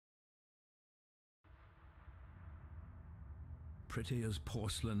pretty as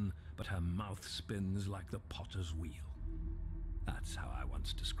porcelain, but her mouth spins like the potter's wheel. That's how I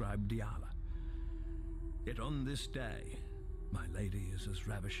once described Dialla. Yet on this day, my lady is as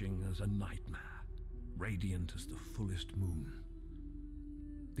ravishing as a nightmare, radiant as the fullest moon.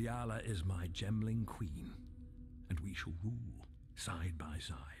 Dialla is my gemling queen, and we shall rule side by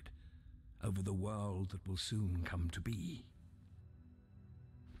side over the world that will soon come to be.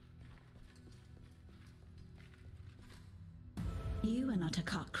 You are not a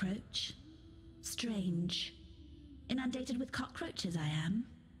cockroach. Strange. Inundated with cockroaches I am.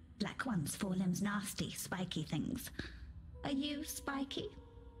 Black ones, forelimbs, nasty, spiky things. Are you spiky?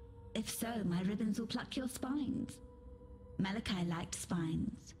 If so, my ribbons will pluck your spines. Malachi liked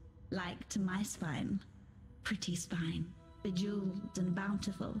spines. Liked my spine. Pretty spine. Bejeweled and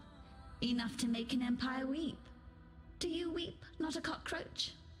bountiful. Enough to make an empire weep. Do you weep, not a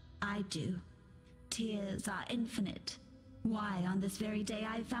cockroach? I do. Tears are infinite. Why, on this very day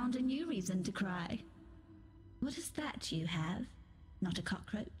I found a new reason to cry. What is that you have? Not a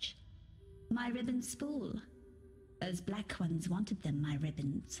cockroach. My ribbons spool. Those black ones wanted them, my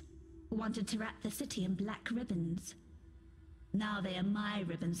ribbons. Wanted to wrap the city in black ribbons. Now they are my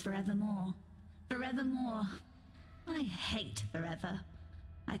ribbons forevermore. Forevermore. I hate forever.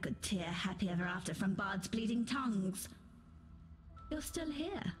 I could tear happy ever after from bards' bleeding tongues. You're still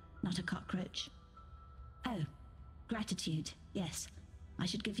here, not a cockroach. Oh. Gratitude, yes. I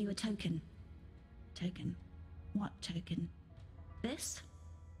should give you a token. Token? What token? This?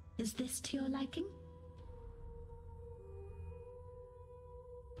 Is this to your liking?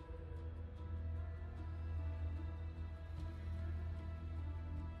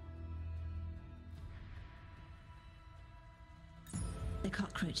 The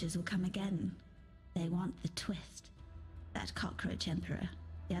cockroaches will come again. They want the twist. That cockroach emperor.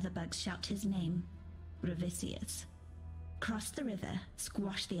 The other bugs shout his name. Ravicius. Cross the river,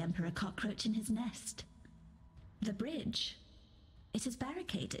 squash the emperor cockroach in his nest. The bridge. It is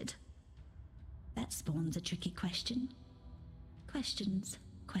barricaded. That spawns a tricky question. Questions.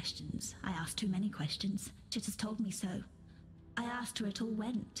 I asked too many questions. Chit has told me so. I asked where it all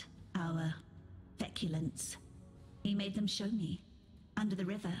went. Our feculence. He made them show me. Under the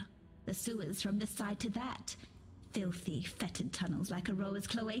river. The sewers from this side to that. Filthy, fetid tunnels like a rower's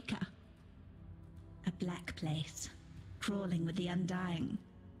cloaca. A black place. Crawling with the undying.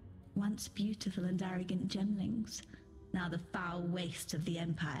 Once beautiful and arrogant gemlings, now the foul waste of the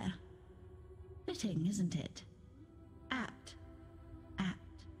Empire. Fitting, isn't it? Apt.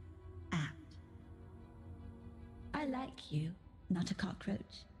 I like you, not a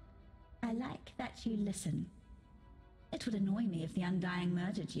cockroach. I like that you listen. It would annoy me if the Undying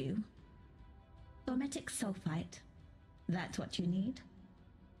murdered you. Thormetic sulfite. That's what you need.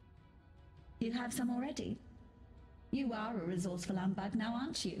 You have some already. You are a resourceful humbug now,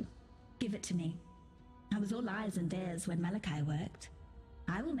 aren't you? Give it to me. I was all eyes and ears when Malachi worked.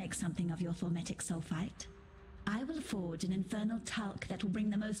 I will make something of your thormetic sulfite. I will forge an infernal talc that will bring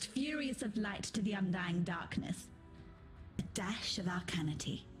the most furious of light to the undying darkness. A dash of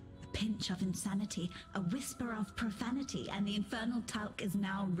arcanity, a pinch of insanity, a whisper of profanity, and the infernal talc is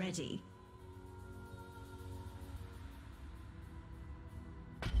now ready.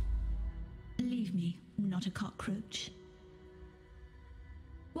 Leave me, not a cockroach.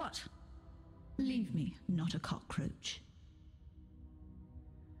 What? Leave me, not a cockroach.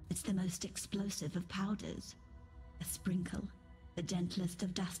 It's the most explosive of powders. A sprinkle, the gentlest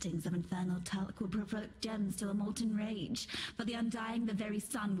of dustings of infernal talc will provoke gems to a molten rage. For the undying, the very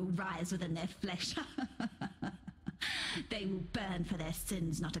sun will rise within their flesh. They will burn for their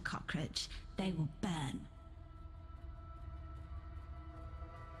sins, not a cockroach. They will burn.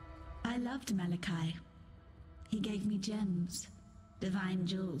 I loved Malachi. He gave me gems, divine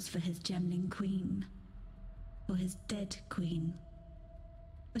jewels for his gemling queen, for his dead queen.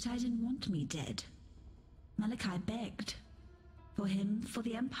 But I didn't want me dead. Malachi begged. For him, for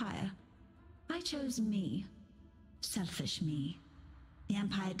the Empire. I chose me. Selfish me. The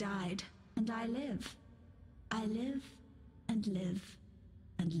Empire died, and I live. I live, and live,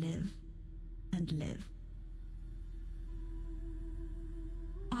 and live, and live.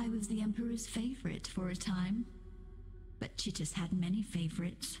 I was the Emperor's favorite for a time, but Chittus had many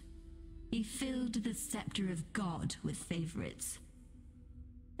favorites. He filled the scepter of God with favorites.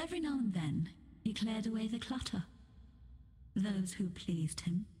 Every now and then, he cleared away the clutter. Those who pleased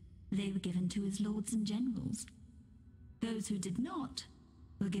him, they were given to his lords and generals. Those who did not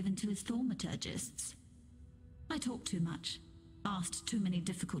were given to his thaumaturgists. I talked too much, asked too many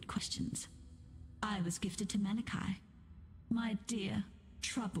difficult questions. I was gifted to Malachi, my dear,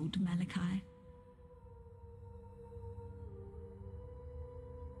 troubled Malachi.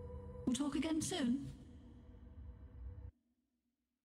 We'll talk again soon.